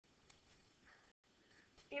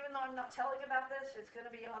even though I'm not telling you about this, it's going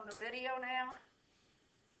to be on the video now.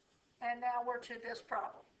 And now we're to this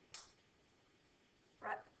problem.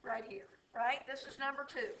 Right here, right? This is number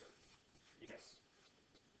 2. Yes.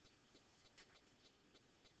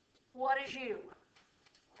 What is u?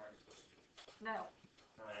 No.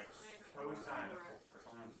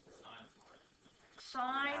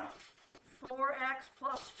 Sine 4x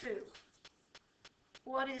plus 2.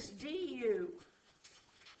 What is du?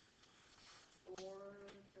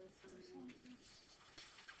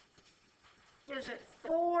 Is it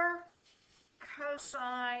 4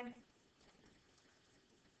 cosine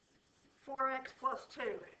 4x plus 2?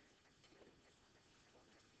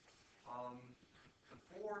 The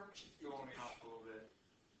 4, you'll me off a little bit.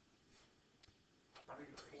 I think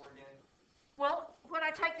it's 4 again. Well, when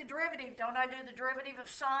I take the derivative, don't I do the derivative of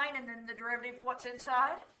sine and then the derivative of what's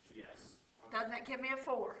inside? Yes. Doesn't that give me a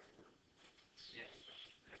 4? Yes.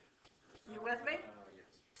 You with me? Yes.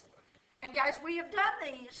 And guys, we have done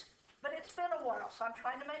these, but it's been a while, so I'm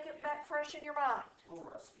trying to make it back fresh in your mind. A little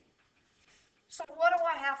rusty. So what do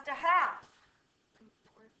I have to have?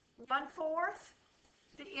 1/4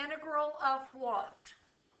 the integral of what?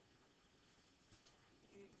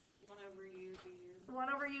 1 over u du.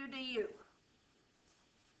 1 over u du.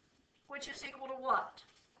 Which is equal to what?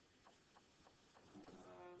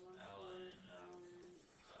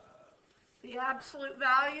 The absolute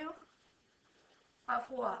value of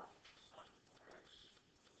what?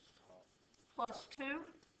 Plus 2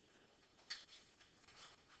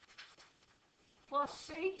 plus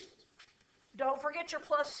c. Don't forget your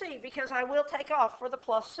plus c, because I will take off for the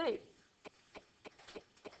plus c.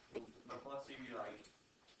 The plus C be like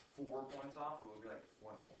 4 points off, or will be like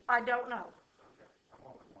 1 point? I don't know. Okay.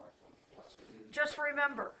 Just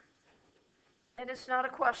remember, and it's not a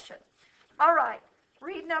question. All right,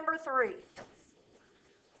 read number 3.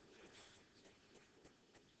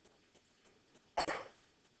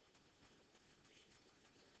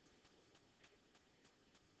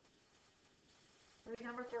 Read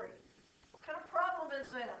number 3. What kind of problem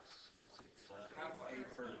is this?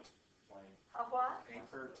 Of what?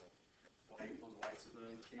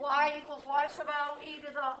 Y equals y sub o e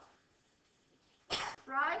to the,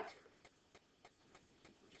 right?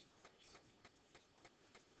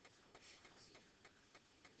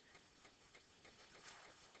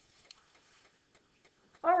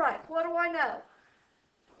 All right, what do I know?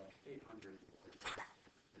 800.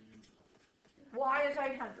 Y is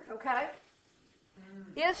 800, okay?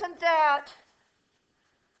 Isn't that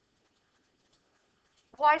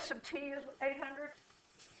y sub t is 800?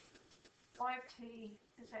 Y of t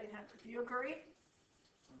is 800. Do you agree?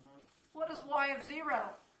 What is y of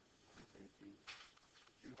 0?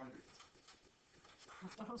 200.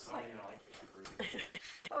 I was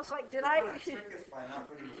like, did I? Trick us by not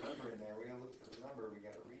putting the number in there. We gotta look for the number. We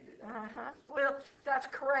gotta read it. Well, that's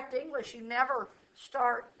correct English. You never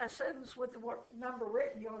start a sentence with the number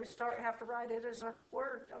written. You always have to write it as a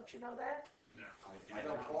word. Don't you know that? I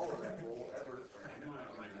don't follow that rule ever.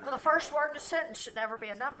 Well, the first word in a sentence should never be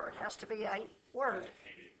a number. It has to be a word.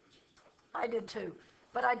 I did too,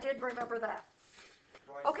 but I did remember that.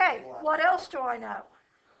 Okay, what else do I know?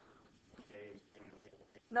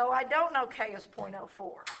 No, I don't know k is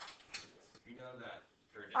 0.04. You know that.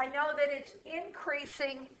 I know that it's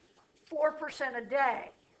increasing 4% a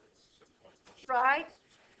day, right?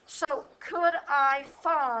 So could I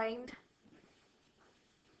find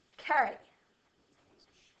k?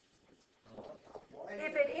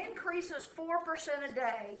 If it increases 4% a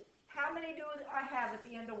day, how many do I have at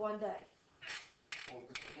the end of one day?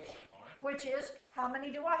 Which is, how many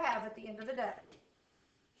do I have at the end of the day?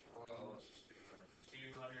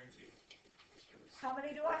 202. How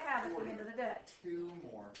many do I have at the end of the day? 2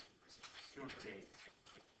 more. 208.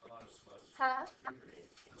 Huh?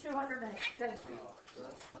 208. Thank you.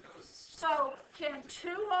 So can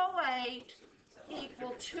 208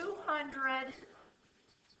 equal 200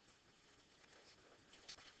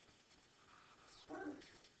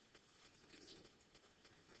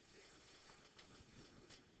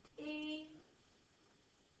 e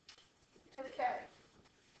to the k?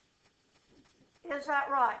 Is that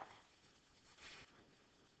right?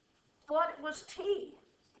 What was t?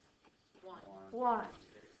 1. 1.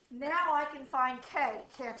 Now I can find k,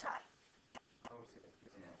 can't I?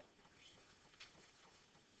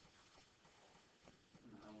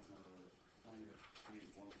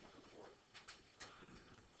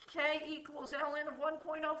 K equals ln of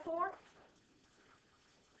 1.04?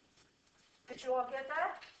 Did you all get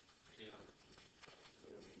that?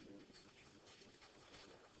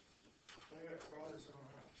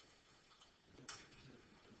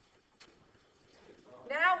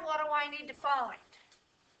 Now what do I need to find?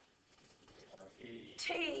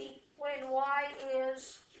 t when y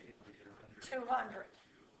is 200?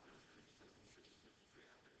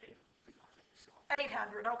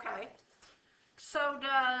 800, okay. So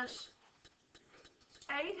does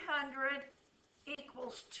 800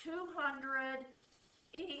 equals 200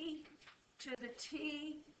 e to the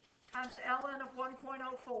t times ln of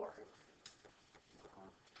 1.04?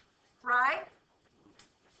 Right?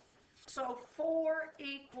 So 4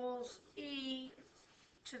 equals e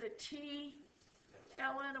to the t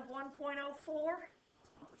ln of 1.04.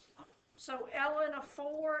 So ln of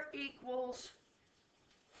 4 equals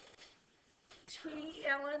t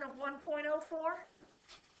ln of 1.04.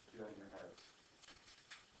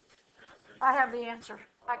 I have the answer.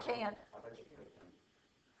 I can.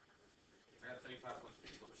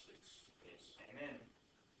 Amen.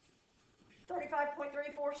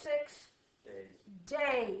 35.346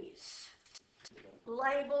 days.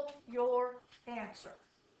 Label your answer.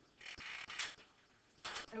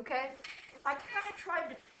 Okay? I kind of tried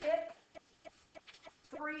to pick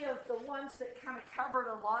 3 of the ones that kind of covered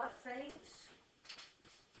a lot of things.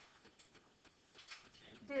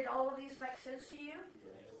 Did all of these make sense to you?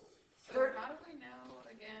 So how do we know,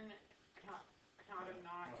 again, how to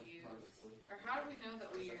not use, or how do we know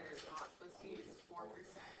that we are not supposed to use 4%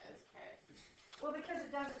 as K? Well, because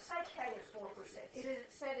it doesn't say K is 4%. It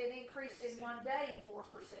said it increased in one day 4%.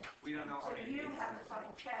 We don't know how So many you days. have to find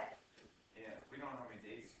K. Yeah, we don't know how many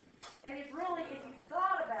days. And if really, if you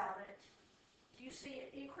thought about it, you see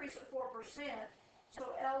it increase at 4%. So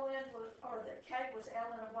ln was, or the K was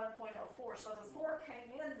ln of 1.04. So the 4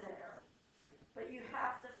 came in there, but you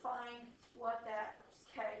have to find what that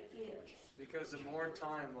K is. Because the more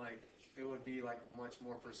time, like, it would be like much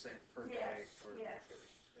more percent per day. Yes.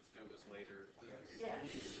 If it was later.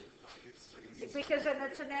 Yes. Because then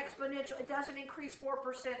it's an exponential. It doesn't increase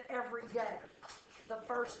 4% every day. The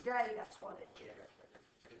first day, that's what it did.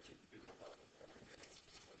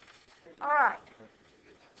 All right.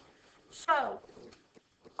 So,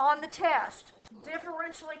 on the test,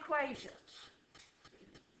 differential equations.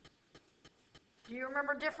 Do you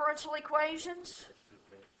remember differential equations?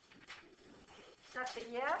 That's a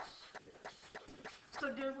yes.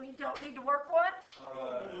 So we don't need to work one?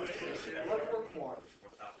 What work one?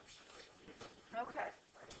 Okay.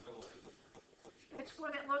 It's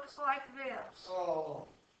when it looks like this. Oh,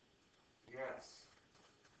 yes.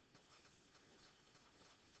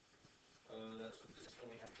 That's what this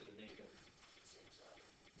one we have to make it.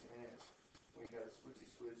 Man, we got a switchy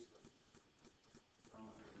switch.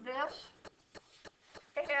 This.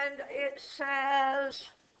 And it says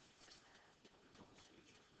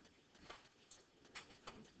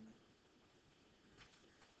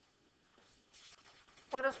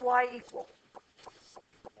what does y equal?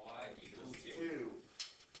 Y equals 2.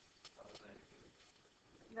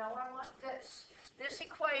 No, I want this. This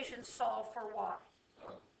equation solved for y.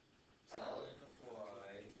 ln of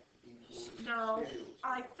y Equals No, 2.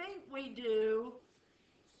 I think we do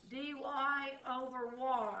dy over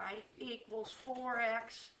y equals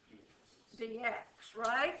 4x dx,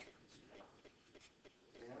 right?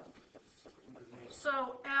 Yeah.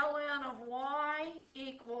 So ln of y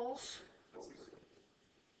equals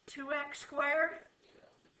 2x squared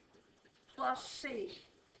plus c.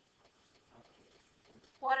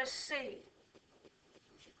 What is c?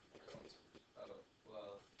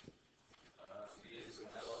 well, is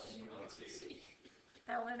ln of 2.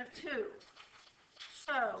 ln of 2.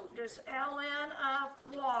 So does ln of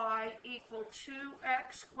y equal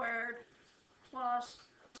 2x squared plus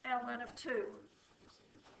ln of 2?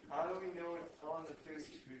 How do we know it's on the 2?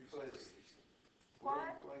 Because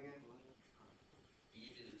What? again? E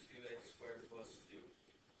to the 2x squared plus 2.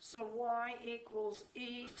 So y equals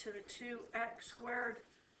e to the 2x squared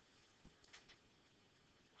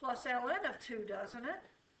plus ln of 2, doesn't it?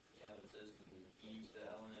 Yeah, it says E to the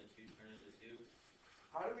ln of 2 turns into 2.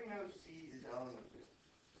 How do we know C is element of 2?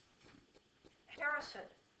 Harrison,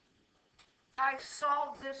 I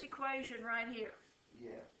solved this equation right here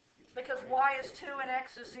Yeah. because y is 2 and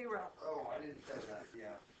x is 0. Oh, I didn't say that.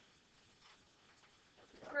 Yeah.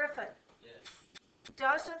 Griffin, Yes.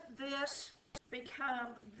 doesn't this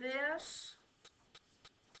become this?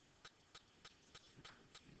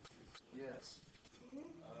 Yes.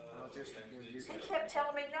 I'll just use He it. kept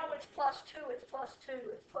telling me, no, it's plus 2, it's plus 2,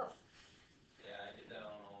 it's plus. Yeah, I did that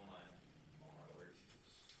on all my words.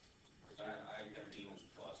 I can use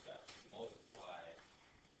plus that. Multiply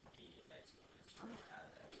the exponents. Add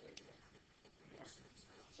that later.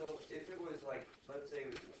 So if it was like, let's say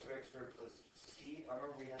it was 2x squared plus C, I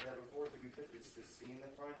remember we had that before. Did we put the C in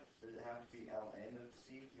the front? Does it have to be ln of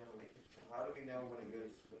C? You know, like how do we know when it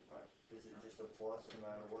goes, is it just a plus no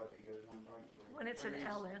matter what, it goes one time? When it's an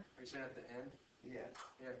LN. Are you saying at the end? Yeah.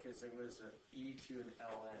 Yeah, because it was an E to an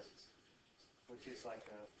LN, which is like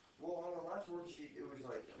a, Well, on the last worksheet, it was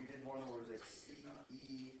like, we did one where it was like C,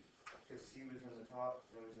 E, because C was in the top,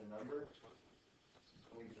 and it was a number.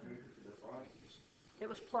 And we just moved it to the front. It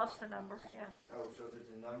was plus the number, yeah. Oh, so if it's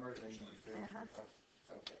a number, then you just go,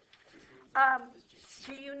 Uh-huh. okay.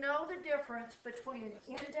 Do you know the difference between an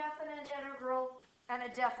indefinite integral and a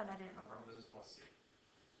definite integral?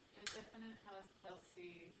 Indefinite has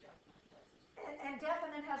LC, definite. And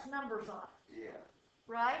definite has numbers on it, Yeah.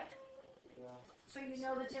 right? Yeah. So you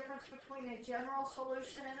know the difference between a general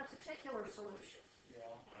solution and a particular solution. Yeah.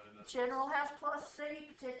 General has plus C,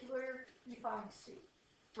 particular you find C,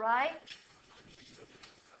 right?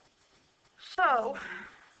 So,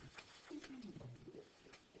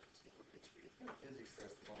 Physics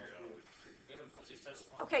test fun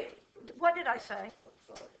too. okay, what did I say?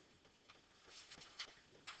 Sorry.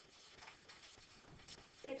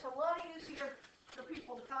 It's a lot easier for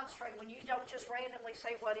people to concentrate when you don't just randomly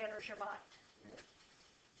say what enters your mind.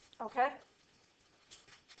 Okay?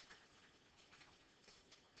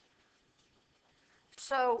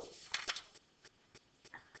 So,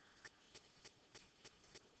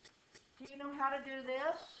 do you know how to do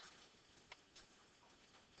this?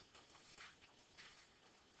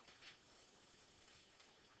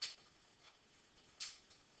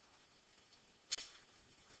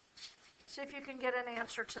 See if you can get an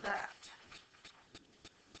answer to that.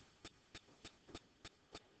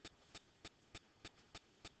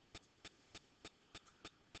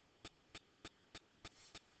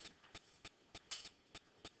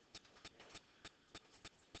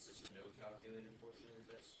 Is this no calculated portion of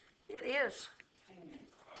this? It is.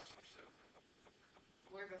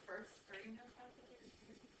 Where the first three no calculated?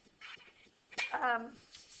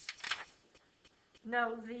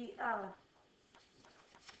 No,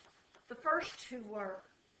 the first two were.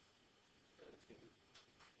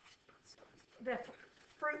 The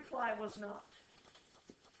fruit fly was not.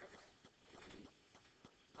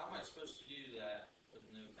 How am I supposed to do that with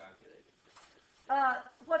no calculator?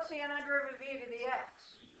 What's the antiderivative of e to the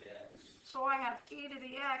x? Yes. So I have e to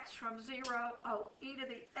the x from 0, e to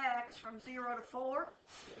the x from 0 to 4. So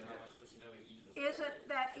how am I supposed to know E? Isn't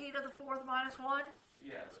that e to the 4th minus 1?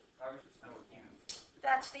 Yeah, but how are we supposed to know what you?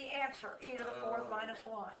 That's the answer, e to the 4th minus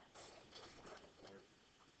 1.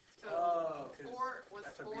 So oh, because four was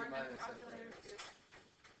that's a B four no minus calculated.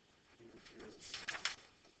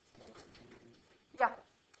 Yeah.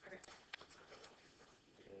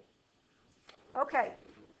 Okay.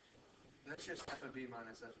 That's just F of B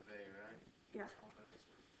minus F of A, right? Yeah.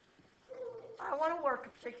 I want to work a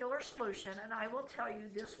particular solution, and I will tell you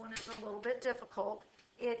this one is a little bit difficult.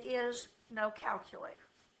 It is no calculator.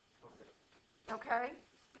 Okay?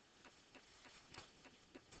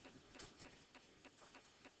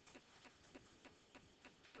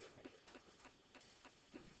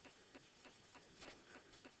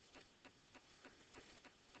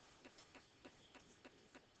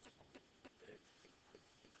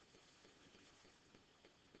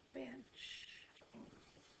 Bench.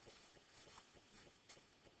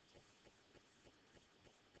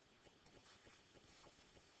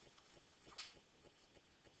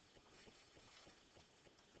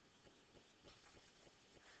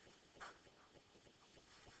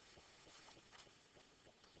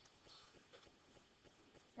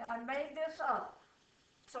 Now, I made this up,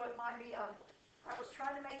 so it might be ugly. I was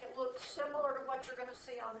trying to make it look similar to what you're going to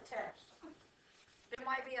see on the test. It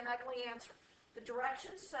might be an ugly answer. The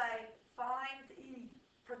directions say find the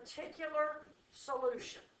particular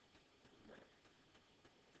solution.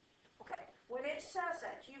 Okay, when it says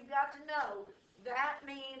that, you've got to know that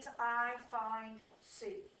means I find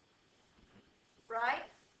C. Right?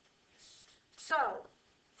 So,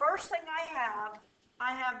 first thing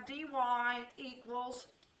I have dy equals,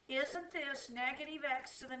 isn't this negative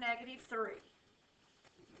x to the negative 3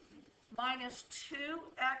 minus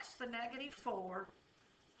 2x to the negative 4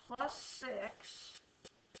 plus 6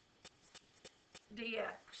 dx.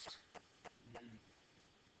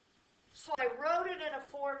 So I wrote it in a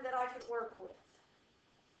form that I could work with.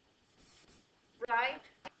 Right?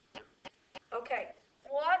 Okay,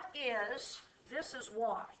 this is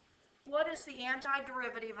y. What is the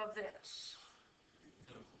antiderivative of this?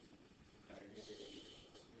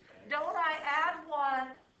 Don't I add 1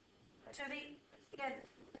 to the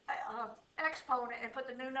exponent and put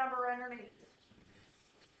the new number underneath?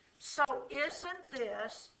 So isn't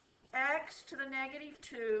this x to the negative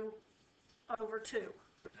 2 over 2?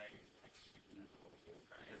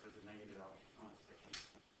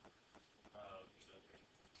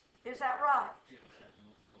 Is that right?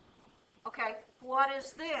 Okay, what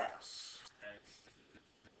is this? X,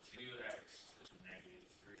 2x is negative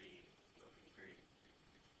 3 over 3.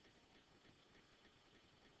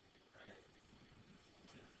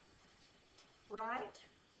 Right?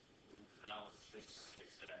 Now it's just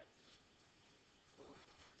 6x.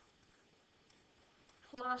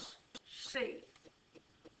 Plus C.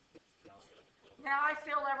 Now it's gonna flip. Now I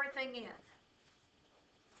fill everything in.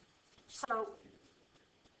 So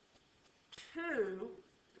 2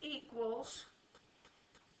 equals,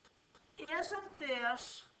 isn't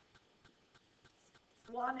this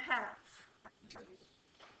 1/2?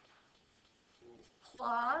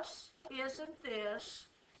 Plus, isn't this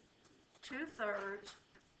 2/3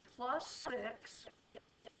 plus 6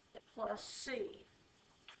 plus C?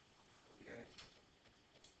 Okay.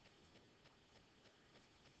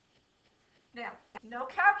 Now, no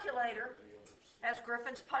calculator as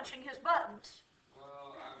Griffin's punching his buttons.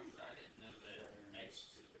 Well, I didn't know that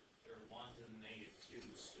x or 1 to the negative 2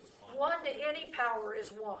 is 1 to any power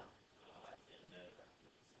is 1. I didn't know that.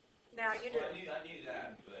 Now you do. Well, I knew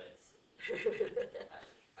that, but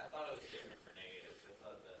I thought it was different for negatives. I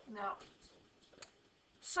thought that. No.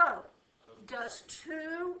 So, does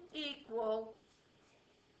 2 equal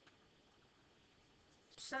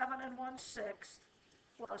 7 1/6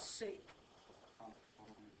 plus C?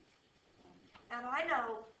 And I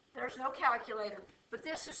know there's no calculator, but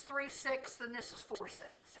this is 3/6 and this is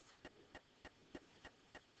 4/6.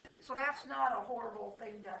 So that's not a horrible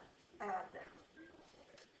thing to add there.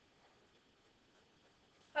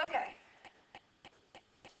 Okay.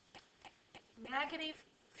 Negative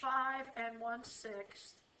 5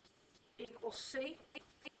 1/6 equals C.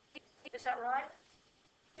 Is that right?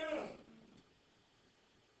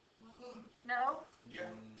 No?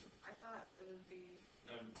 Yeah. I thought it would be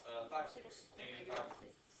 5, 6, negative 5,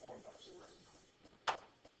 4, 5, 6.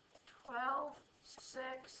 12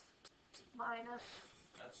 6 minus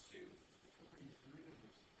That's 2.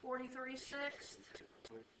 43 6.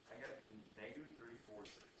 I got negative 3, 4,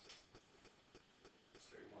 6. It's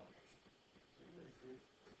 31.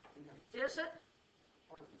 Is it?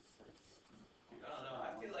 I don't know.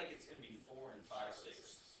 I feel like it's going to be 4 and 5,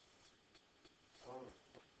 6. 4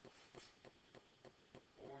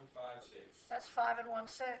 and 5, 6. That's 5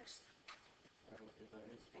 1/6. because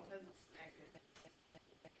it's negative.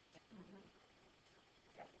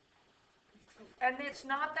 And it's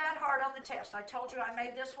not that hard on the test. I told you I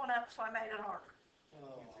made this one up, so I made it harder.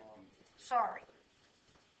 Sorry.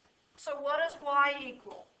 So what does y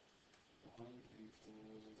equal?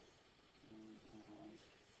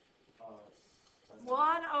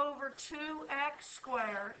 1 over 2x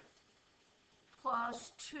squared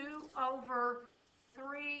plus 2 over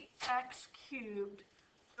 3x cubed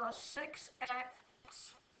plus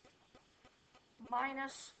 6x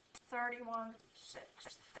minus 31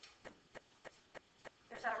 6.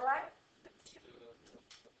 Is that right?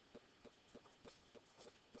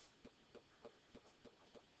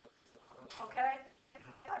 Okay?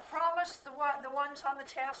 I promise the ones on the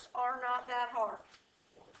test are not that hard.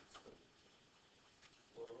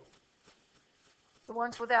 The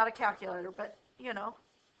ones without a calculator, but you know.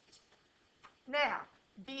 Now,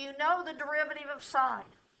 do you know the derivative of sine?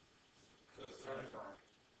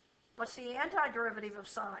 What's the antiderivative of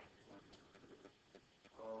sine?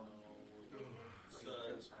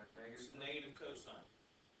 It's negative cosine.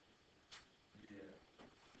 Yeah.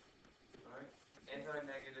 Alright.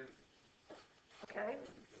 Anti-negative. Okay.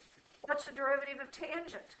 What's the derivative of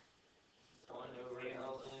tangent? 1 over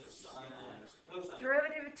ln sine cosine.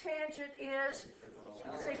 Derivative of tangent is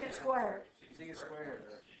secant squared. Secant squared.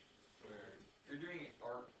 You're doing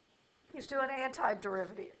arc. He's doing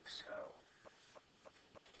antiderivatives. Oh.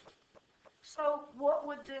 So what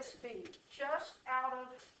would this be? Just out of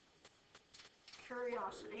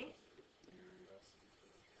curiosity.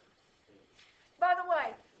 By the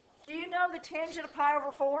way, do you know the tangent of pi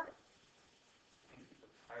over 4?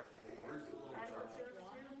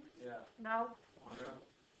 Yeah. No?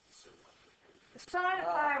 The sine of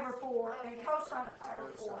pi over 4 and cosine of pi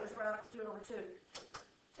over 4 is right up to 2 over 2.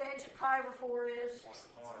 Tangent pi over 4 is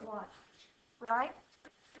 1. Right?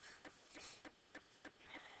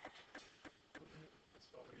 Is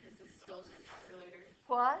this still calculator?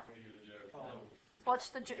 What? What's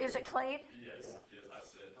the, is it clean? Yes, I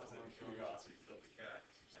said curiosity killed the cat.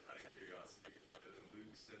 Out of curiosity,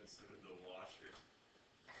 Luke Simpson in the washer.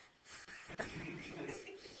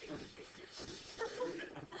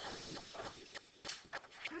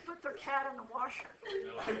 Who put their cat in the washer?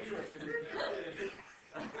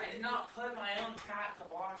 I did not put my own cat in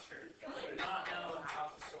the washer. I do not know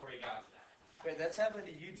how the story got to that. Wait, that's happened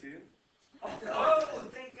to you too? Oh,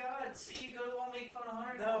 thank God. See, you guys won't make fun of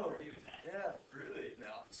Hunter. No. For doing that. Yeah. Really? No,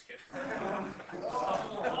 I'm just kidding.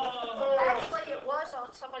 Actually, it was on,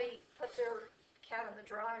 somebody put their cat in the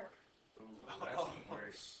dryer. That's even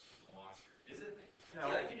worse. Washer. Is it? No,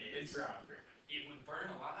 Yeah, it is. it's wrong. It would burn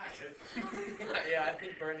alive. Yeah, I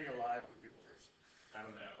think burning alive would be worse. I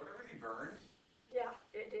don't know. Whatever you burn. Yeah,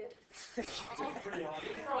 it did. It's pretty hot.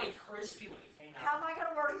 It's probably crispy when it came How out. am I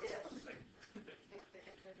gonna work this?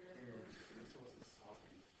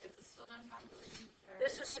 It's still not calculating.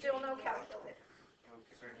 This is still no calculator.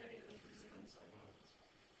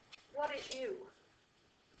 What is U?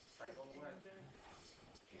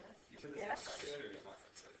 Yes.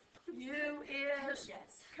 U is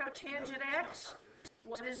cotangent X.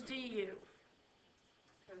 What is DU?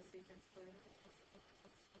 Cosecant squared.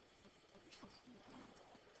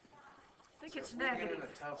 I think it's We're in negative. a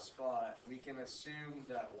tough spot. We can assume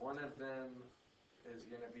that one of them is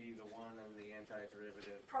going to be the one in the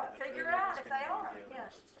antiderivative. and the Figure it derivative out is if gonna they be are, the other.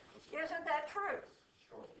 yes. Isn't that true?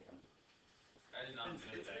 I did not know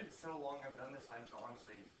It's that. been so long I've done this, I'm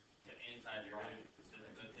honestly. The antiderivative,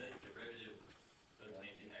 the derivative doesn't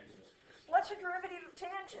make the x. What's a derivative of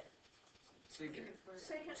tangent? Secant.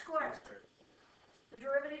 Secant squared. The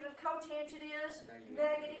derivative of cotangent is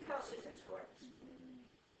negative cosecant squared.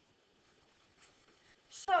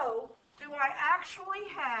 So, do I actually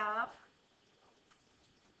have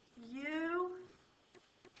U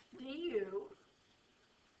du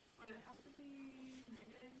Would it have to be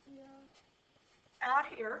negative, yeah? out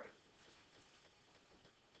here?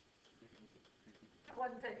 It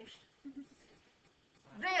wasn't finished.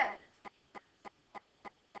 Then,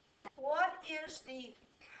 what is the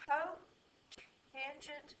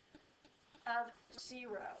cotangent of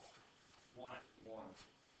 0? One.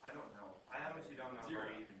 I don't know. I honestly don't know Zero. how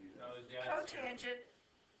we even do No, that. yeah. Cotangent,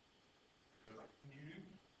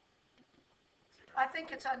 I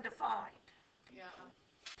think it's undefined. Yeah.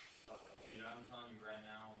 You know, I'm telling you right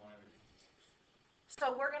now, whenever.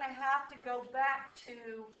 So we're going to have to go back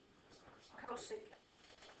to cosecant.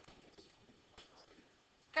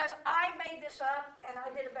 Guys, I made this up and I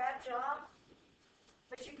did a bad job,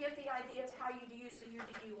 but you get the idea of how you use the U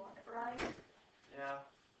to U on it, right? Yeah.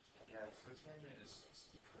 Yes. Cotangent is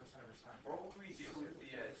cosine over sine. What would we do with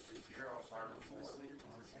the zero star before?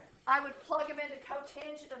 I would plug them into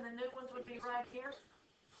cotangent and the new ones would be right here.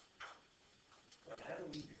 How do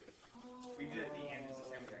we do it? We did at the end, it's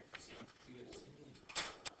the same thing.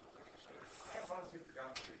 I honestly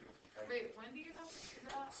forgot to do it. Wait, when do you have to do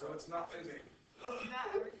that? So it's not moving. Do that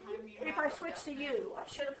every time you If have I a switch to definite- U, I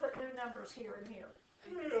should have put new numbers here and here.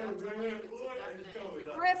 It's only if it's a definite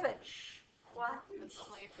integral. Griffin, shh. What? It's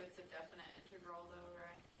only if it's a definite integral though,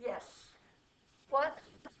 right? Yes. What?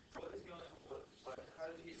 What is going on? How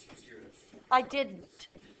did you get two zeros? I didn't.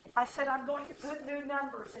 I said I'm going to put new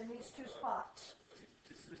numbers in these two spots.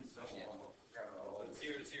 It's been so long. I forgot about all this.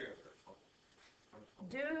 0 to 0.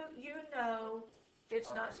 Do you know, it's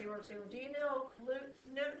not 0, 0. Do you know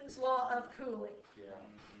Newton's law of cooling? Yeah.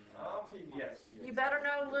 Yes. You better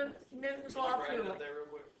know Newton's law of Write it cooling. up there real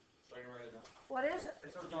quick, so I can write it down. What is it?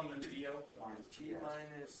 It's on the video. T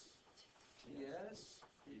minus TS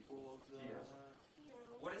equals,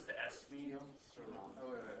 What is the S mean?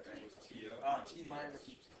 oh, wait. T-O. T minus,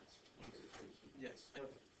 yes.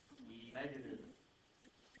 Negative.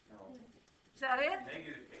 No. Is that it?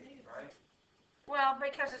 Negative 8, right? Well,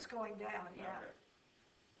 because it's going down, yeah. Okay.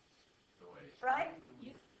 The way. Right?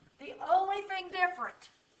 The only thing different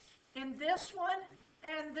in this one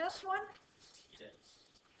and this one Yes.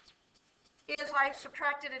 is I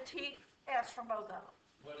subtracted a TS from both of them.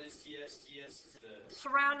 What is TS? TS is the.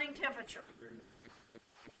 Surrounding temperature.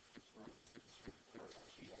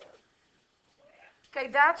 Okay,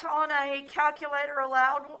 that's on a calculator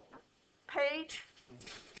allowed page.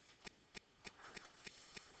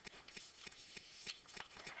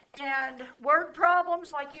 And word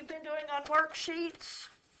problems like you've been doing on worksheets.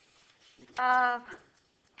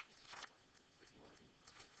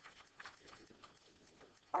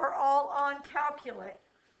 Are all on calculate.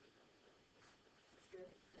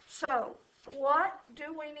 So, what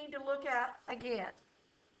do we need to look at again?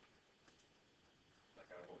 Like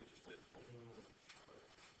what we just did.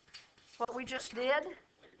 What we just did?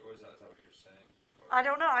 Like, or is that what you're saying? Or- I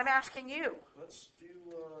don't know, I'm asking you. Let's do,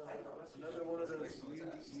 another one of those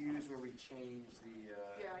UDUs where we change the,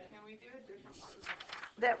 Yeah, can we do a different one?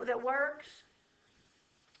 That works?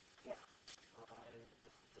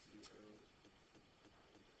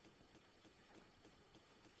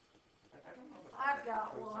 I don't know. if I've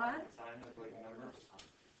got one. Sign with like numbers.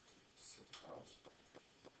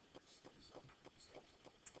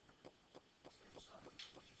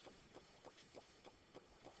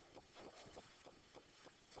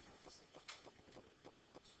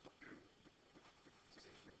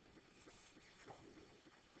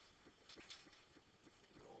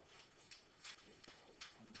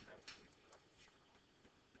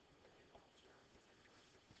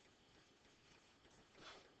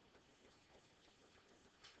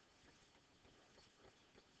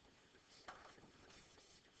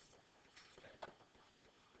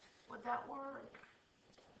 Would that work?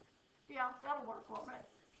 Yeah, that'll work, won't it?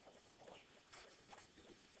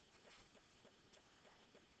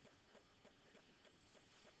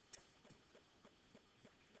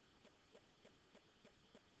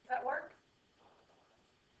 That work?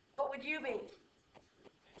 What would you be?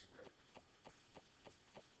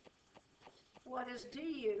 What is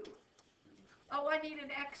du? Oh, I need an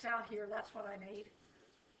x out here. That's what I need.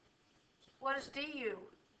 What is du?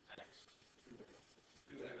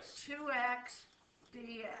 2x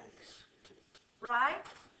dx. Right?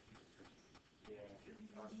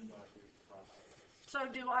 So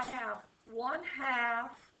do I have 1/2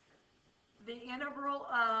 the integral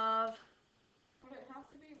of? Would it have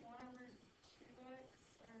to be 1/2x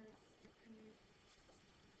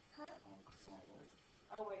or?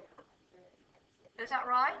 Oh wait. Is that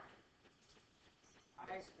right?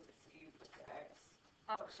 I should see x.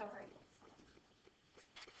 Oh, sorry.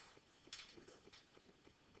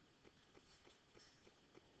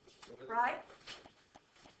 Right?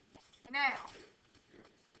 Now,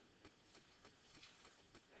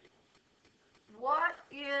 what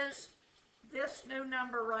is this new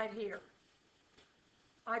number right here?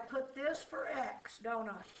 I put this for x, don't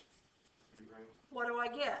I? What do I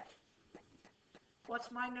get? What's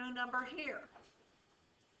my new number here?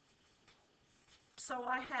 So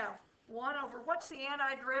I have 1 over, what's the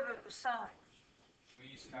antiderivative of sine? We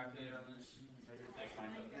use calculator on this?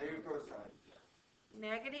 Negative cosine.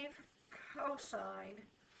 Negative cosine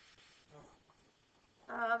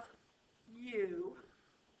of u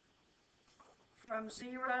from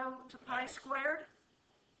 0 to pi squared.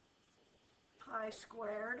 Pi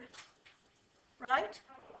squared, right?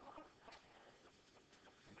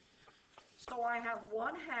 So I have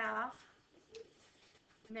 1/2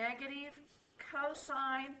 negative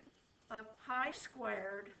cosine of pi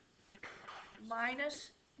squared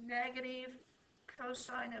minus negative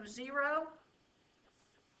cosine of 0.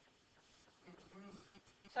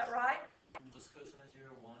 Is that right? What's cosine of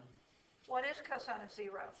 0, 1? What is cosine of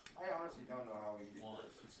 0? I honestly don't know how we do 1.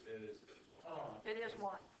 this. It is. Oh. It is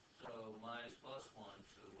 1. So minus plus 1,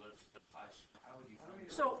 so what's the pi, how would you find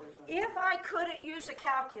it? So if I couldn't use a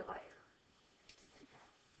calculator,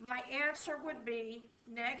 my answer would be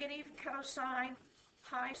negative cosine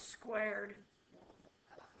pi squared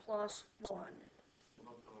plus 1.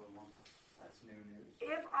 That's new news.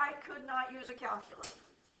 If I could not use a calculator.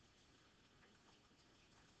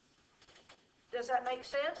 Does that make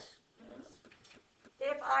sense?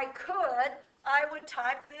 If I could, I would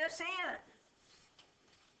type this in.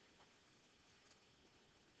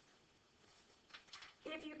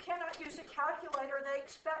 If you cannot use a calculator, they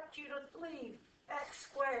expect you to leave x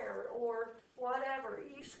squared or whatever,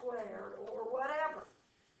 e squared or whatever.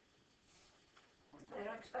 They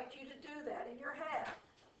don't expect you to do that in your head.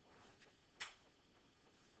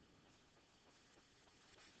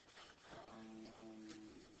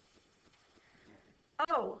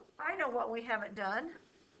 Oh, I know what we haven't done.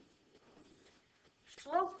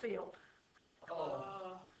 Slope field.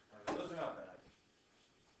 Oh, those are not bad.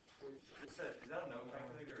 Is that a no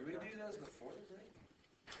calculator? Did we do those before the break?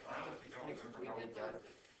 I don't remember how we got it.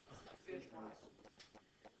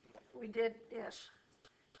 We did, yes.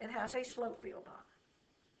 It has a slope field on it.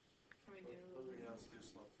 Can we do? Yeah, let's do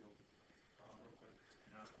slope field. Real quick.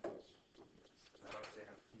 No. I would say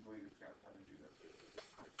I completely forgot how to do that.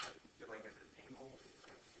 Get like at the table.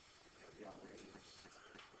 Yeah.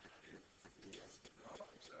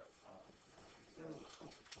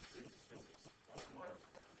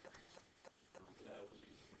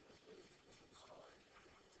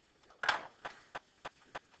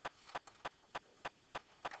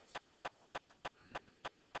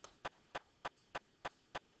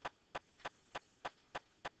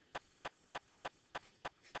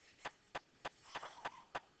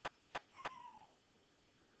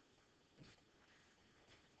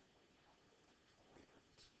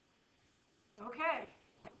 Okay.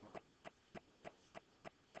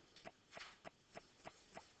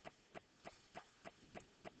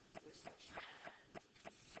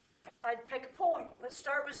 I'd pick a point. Let's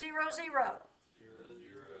start with 0, 0. 0, 0,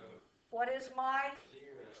 What is my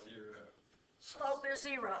 0. slope is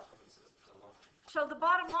 0. So the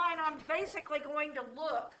bottom line, I'm basically going to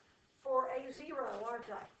look for a 0, aren't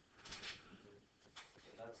I?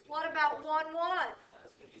 What about 1, 1?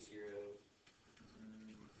 That's going to be 0.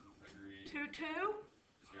 Agreed. 2, 2?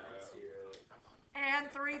 0.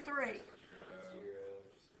 And 3, 3. 0.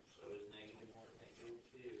 So is negative 1, negative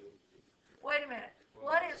 2. Wait a minute.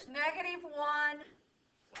 What is negative 1,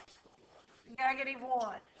 negative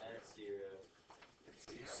 1? That's 0.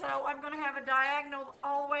 So I'm going to have a diagonal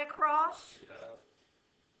all the way across.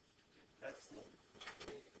 That's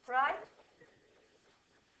right?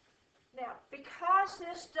 Now, because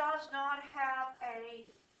this does not have a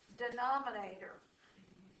denominator,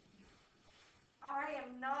 I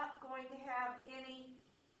am not going to have any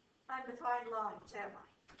undefined lines, am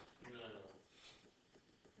I? No.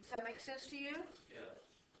 Does that make sense to you?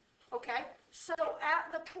 Yeah. Okay, so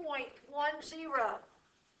at the point 1, 0,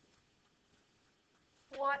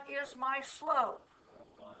 what is my slope?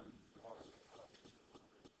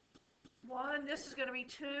 1, this is going to be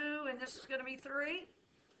 2, and this is going to be 3? Negative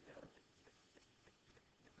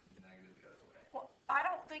the other way. Well, I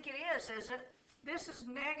don't think it is it? This is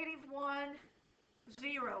negative 1,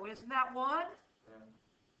 0. Isn't that 1?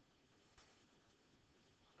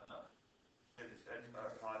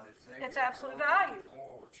 It's positive. It's absolute value,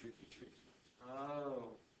 Oh, tricky, tricky.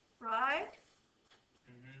 Oh. right?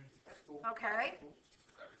 That's cool. Okay.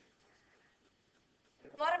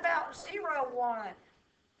 What about 0, 1?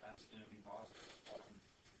 That's gonna be positive.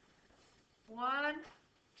 1,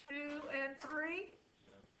 2, and 3?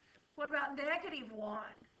 What about negative 1? 1,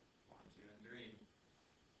 2, and 3.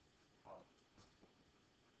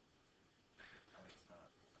 No, it's not.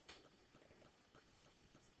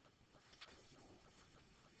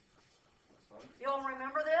 That's fun. You all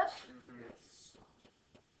remember this?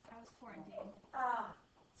 That was quarantine.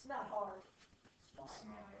 It's not hard.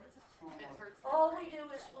 It hurts. All we do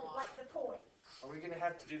is like the point. Are we gonna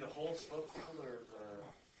have to do the whole slope field or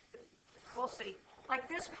the? We'll see. Like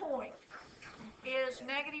this point is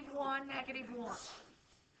negative 1, negative 1.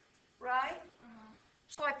 Right?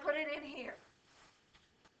 So I put it in here.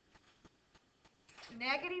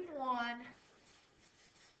 Negative 1.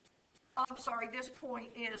 I'm sorry, this point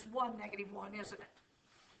is 1, negative 1, isn't it?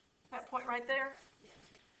 That point right there?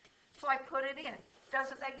 So I put it in.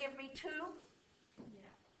 Doesn't that give me 2?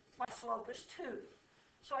 My slope is 2.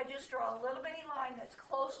 So I just draw a little bitty line that's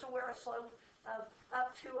close to where a slope of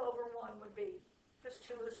up 2 over 1 would be. This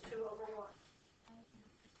 2 is 2 over 1.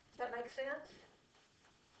 Does that make sense?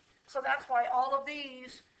 So that's why all of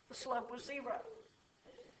these, the slope was 0.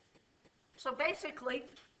 So basically,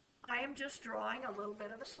 I am just drawing a little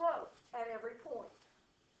bit of a slope at every point.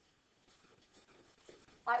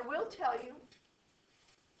 I will tell you,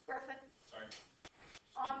 Griffin, Sorry.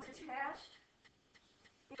 on the test,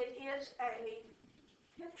 it is a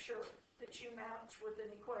picture that you mount with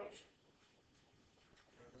an equation.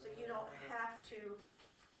 So you don't have to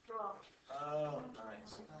draw, Oh,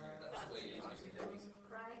 nice. That's way easier to do.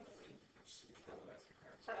 right?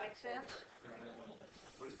 Does that make sense?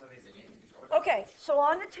 What is that mean? Okay, so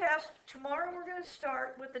on the test, tomorrow we're going to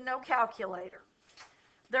start with the no calculator.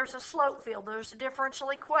 There's a slope field, there's a differential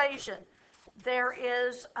equation, there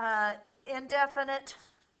is indefinite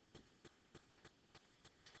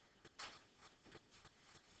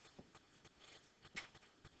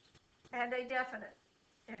and a definite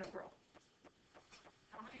integral.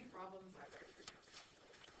 How many problems are there?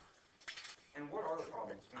 And what are the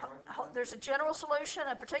problems? Can you write them There's a general solution,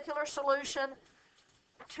 a particular solution,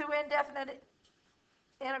 2 indefinite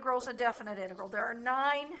integrals, and definite integral. There are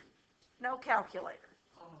 9 no calculator.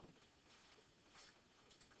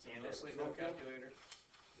 Mostly no calculator.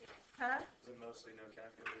 Huh? Is it mostly no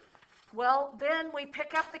calculator? Well, then we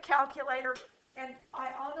pick up the calculator, and I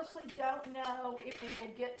honestly don't know if we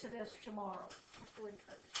will get to this tomorrow.